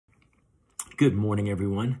Good morning,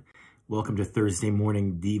 everyone. Welcome to Thursday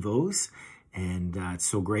morning Devos. And it's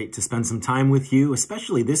so great to spend some time with you,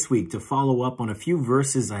 especially this week, to follow up on a few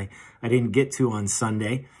verses I didn't get to on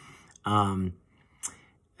Sunday. I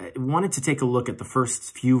wanted to take a look at the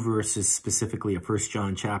first few verses, specifically of 1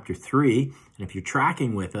 John chapter 3. And if you're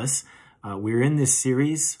tracking with us, we're in this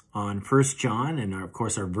series on 1 John, and of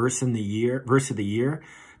course our verse of the year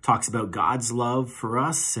talks about God's love for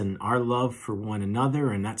us and our love for one another,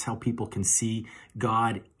 and that's how people can see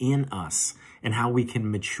God in us, and how we can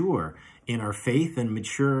mature in our faith and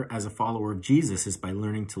mature as a follower of Jesus is by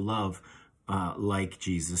learning to love like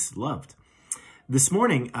Jesus loved. This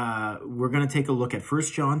morning, we're going to take a look at 1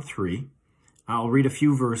 John 3. I'll read a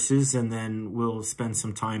few verses, and then we'll spend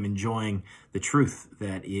some time enjoying the truth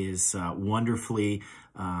that is wonderfully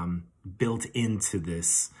built into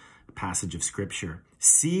this passage of Scripture.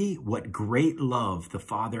 See what great love the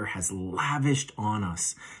Father has lavished on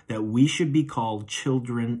us, that we should be called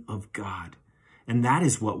children of God. And that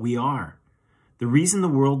is what we are. The reason the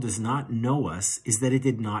world does not know us is that it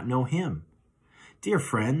did not know him. Dear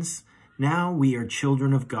friends, now we are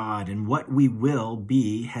children of God, and what we will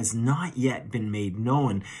be has not yet been made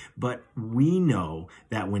known, but we know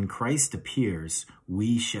that when Christ appears,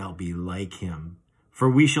 we shall be like him. For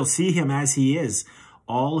we shall see him as he is.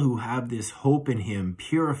 All who have this hope in him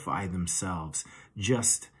purify themselves,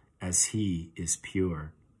 just as he is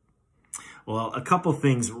pure. Well, a couple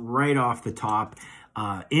things right off the top.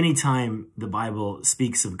 Anytime the Bible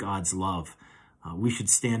speaks of God's love, we should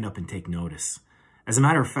stand up and take notice. As a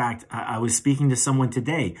matter of fact, I was speaking to someone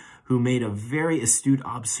today who made a very astute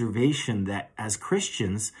observation that as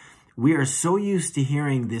Christians, we are so used to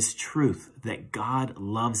hearing this truth that God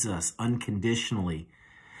loves us unconditionally,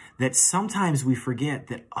 that sometimes we forget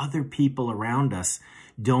that other people around us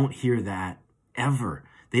don't hear that ever.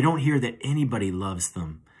 They don't hear that anybody loves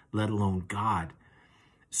them, let alone God.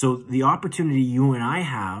 So the opportunity you and I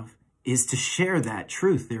have is to share that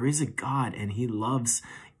truth. There is a God, and he loves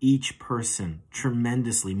each person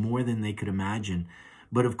tremendously, more than they could imagine.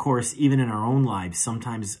 But of course, even in our own lives,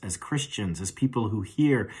 sometimes as Christians, as people who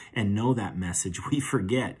hear and know that message, we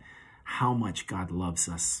forget how much God loves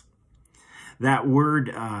us. That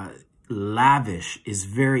word lavish is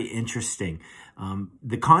very interesting.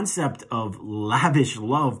 The concept of lavish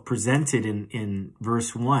love presented in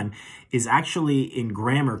verse 1 is actually in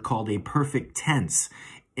grammar called a perfect tense.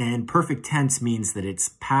 And perfect tense means that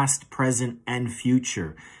it's past, present, and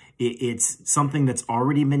future. It's something that's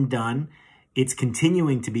already been done. It's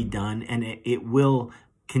continuing to be done, and it will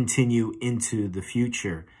continue into the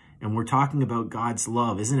future. And we're talking about God's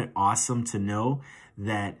love. Isn't it awesome to know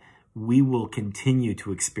that we will continue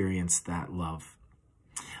to experience that love?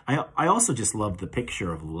 I also just love the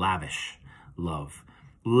picture of lavish love.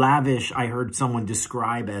 Lavish, I heard someone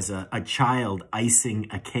describe as a child icing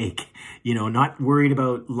a cake, not worried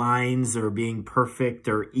about lines or being perfect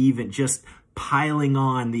or even, just piling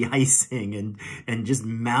on the icing and just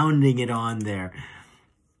mounding it on there.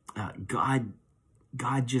 God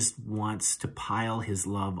just wants to pile his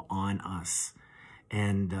love on us,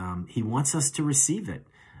 and he wants us to receive it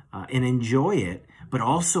and enjoy it, but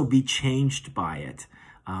also be changed by it.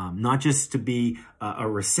 Not just to be a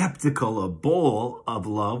receptacle, a bowl of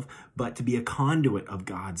love, but to be a conduit of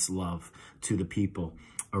God's love to the people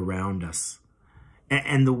around us.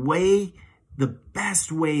 And the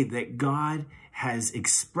best way that God has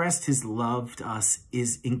expressed his love to us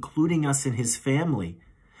is including us in his family.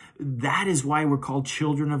 That is why we're called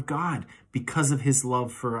children of God, because of his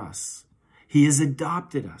love for us. He has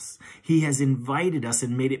adopted us. He has invited us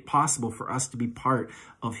and made it possible for us to be part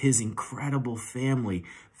of his incredible family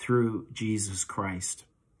through Jesus Christ.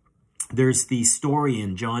 There's the story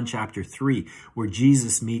in John chapter 3 where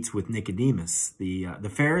Jesus meets with Nicodemus, the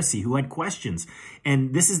Pharisee who had questions.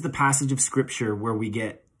 And this is the passage of Scripture where we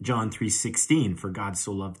get John 3:16, for God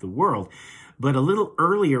so loved the world. But a little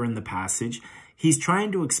earlier in the passage, he's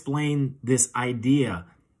trying to explain this idea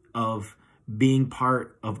of being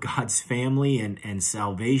part of God's family and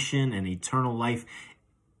salvation and eternal life.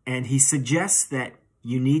 And he suggests that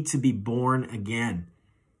you need to be born again.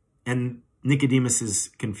 And Nicodemus is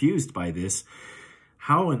confused by this.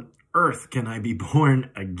 How on earth can I be born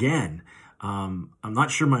again? I'm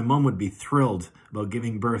not sure my mom would be thrilled about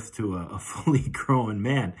giving birth to a fully grown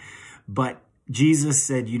man. But Jesus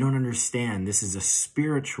said, you don't understand. This is a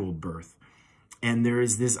spiritual birth. And there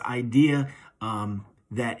is this idea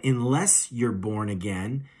that unless you're born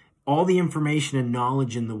again, all the information and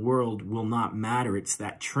knowledge in the world will not matter. It's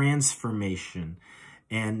that transformation.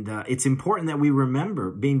 And it's important that we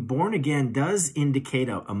remember being born again does indicate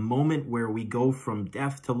a moment where we go from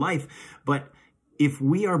death to life. But if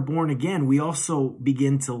we are born again, we also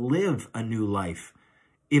begin to live a new life.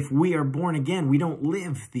 If we are born again, we don't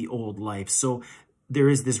live the old life. So there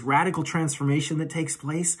is this radical transformation that takes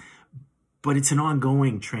place, but it's an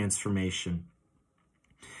ongoing transformation.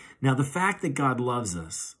 Now, the fact that God loves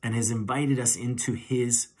us and has invited us into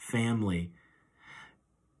his family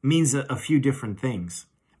means a few different things.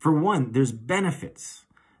 For one, there's benefits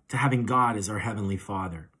to having God as our Heavenly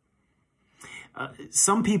Father.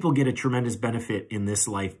 Some people get a tremendous benefit in this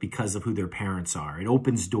life because of who their parents are. It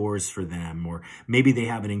opens doors for them, or maybe they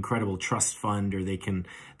have an incredible trust fund, or they can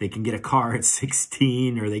get a car at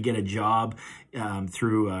 16, or they get a job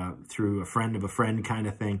through a friend of a friend kind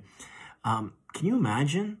of thing. Can you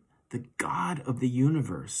imagine? The God of the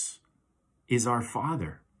universe is our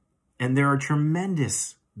Father, and there are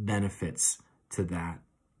tremendous benefits to that.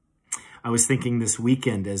 I was thinking this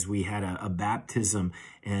weekend as we had a baptism,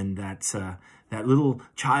 and that little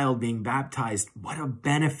child being baptized, what a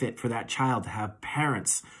benefit for that child to have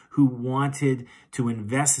parents who wanted to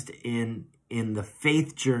invest in the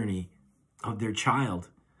faith journey of their child.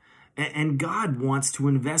 And God wants to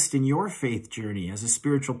invest in your faith journey as a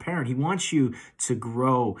spiritual parent. He wants you to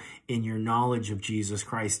grow in your knowledge of Jesus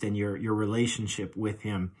Christ and your relationship with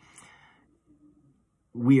him.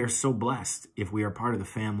 We are so blessed if we are part of the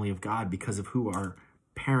family of God because of who our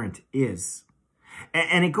parent is.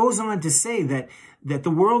 And it goes on to say that the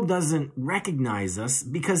world doesn't recognize us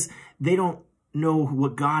because they don't know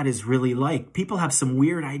what God is really like. People have some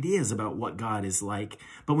weird ideas about what God is like.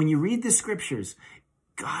 But when you read the scriptures,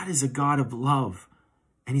 God is a God of love,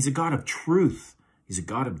 and he's a God of truth. He's a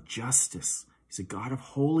God of justice. He's a God of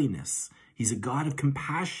holiness. He's a God of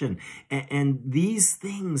compassion. And these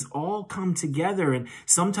things all come together. And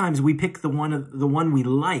sometimes we pick the one we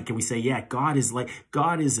like, and we say, yeah, God is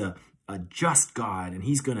a just God, and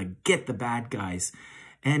he's going to get the bad guys.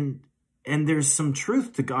 And there's some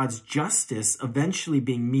truth to God's justice eventually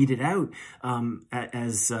being meted out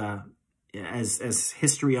as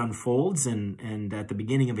history unfolds and at the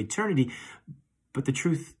beginning of eternity. But the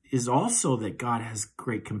truth is also that God has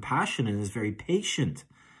great compassion and is very patient.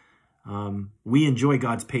 We enjoy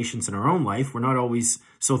God's patience in our own life. We're not always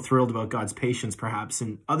so thrilled about God's patience, perhaps,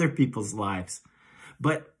 in other people's lives.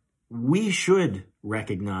 But we should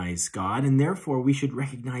recognize God, and therefore we should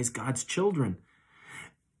recognize God's children.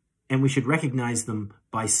 And we should recognize them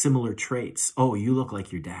by similar traits. Oh, you look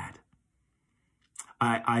like your dad.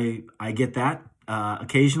 I get that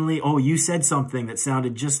occasionally. Oh, you said something that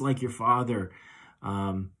sounded just like your father,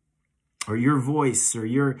 or your voice, or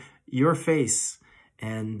your face.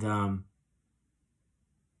 And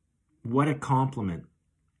what a compliment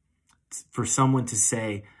for someone to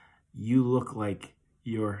say, you look like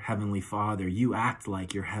your Heavenly Father. You act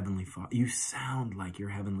like your Heavenly Father. You sound like your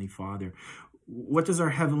Heavenly Father. What does our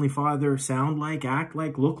Heavenly Father sound like, act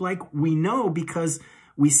like, look like? We know because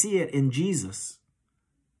we see it in Jesus.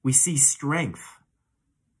 We see strength,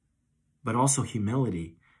 but also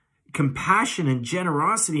humility, compassion and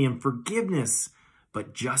generosity and forgiveness,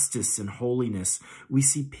 but justice and holiness. We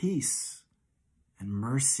see peace and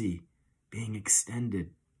mercy being extended.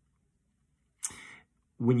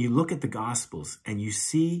 When you look at the Gospels and you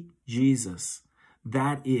see Jesus,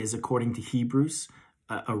 that is, according to Hebrews,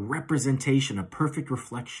 a representation, a perfect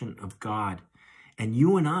reflection of God. And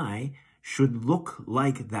you and I should look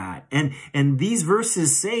like that. And these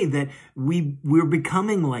verses say that we're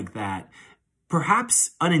becoming like that,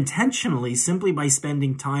 perhaps unintentionally, simply by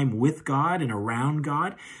spending time with God and around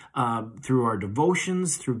God, through our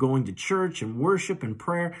devotions, through going to church and worship and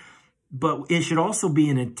prayer. But it should also be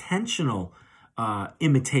an intentional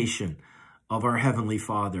imitation of our Heavenly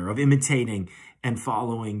Father, of imitating and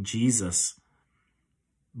following Jesus.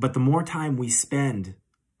 But the more time we spend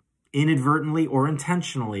inadvertently or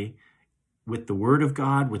intentionally with the Word of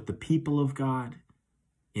God, with the people of God,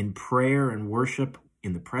 in prayer and worship,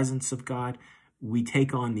 in the presence of God, we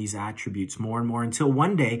take on these attributes more and more until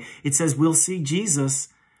one day it says we'll see Jesus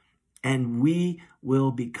and we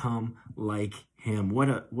will become like him. What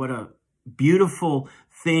a beautiful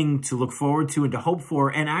thing to look forward to and to hope for,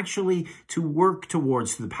 and actually to work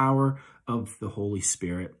towards through the power of the Holy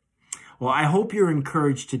Spirit. Well, I hope you're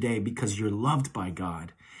encouraged today because you're loved by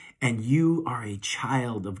God and you are a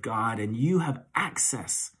child of God and you have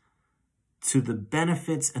access to the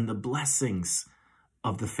benefits and the blessings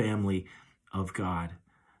of the family of God.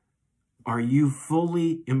 Are you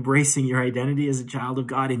fully embracing your identity as a child of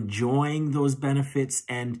God, enjoying those benefits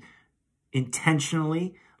and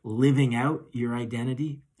intentionally living out your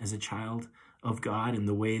identity as a child of God in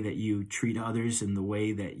the way that you treat others, in the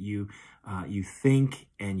way that you think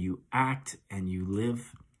and you act and you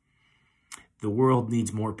live? The world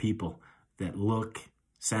needs more people that look,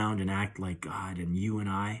 sound, and act like God. And you and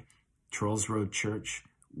I, Trolls Road Church,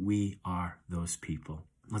 we are those people.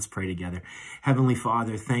 Let's pray together. Heavenly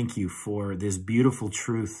Father, thank you for this beautiful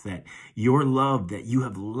truth that your love that you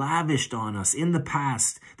have lavished on us in the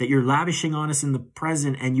past, that you're lavishing on us in the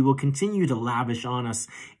present, and you will continue to lavish on us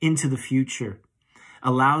into the future,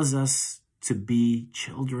 allows us to be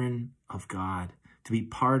children of God, to be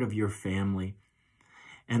part of your family.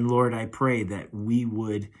 And Lord, I pray that we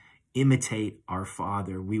would imitate our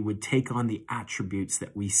Father. We would take on the attributes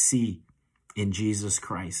that we see in Jesus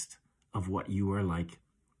Christ of what you are like.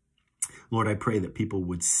 Lord, I pray that people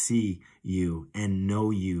would see you and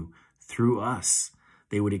know you through us.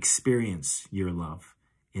 They would experience your love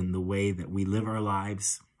in the way that we live our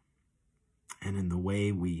lives and in the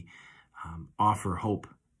way we offer hope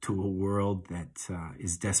to a world that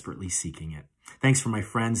is desperately seeking it. Thanks for my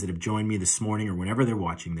friends that have joined me this morning or whenever they're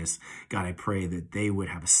watching this. God, I pray that they would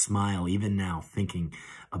have a smile even now thinking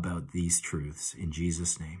about these truths. In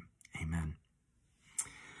Jesus' name, amen.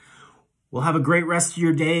 Well, have a great rest of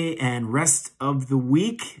your day and rest of the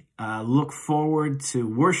week. Look forward to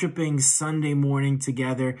worshiping Sunday morning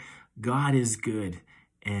together. God is good,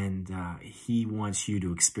 and he wants you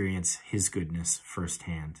to experience his goodness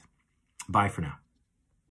firsthand. Bye for now.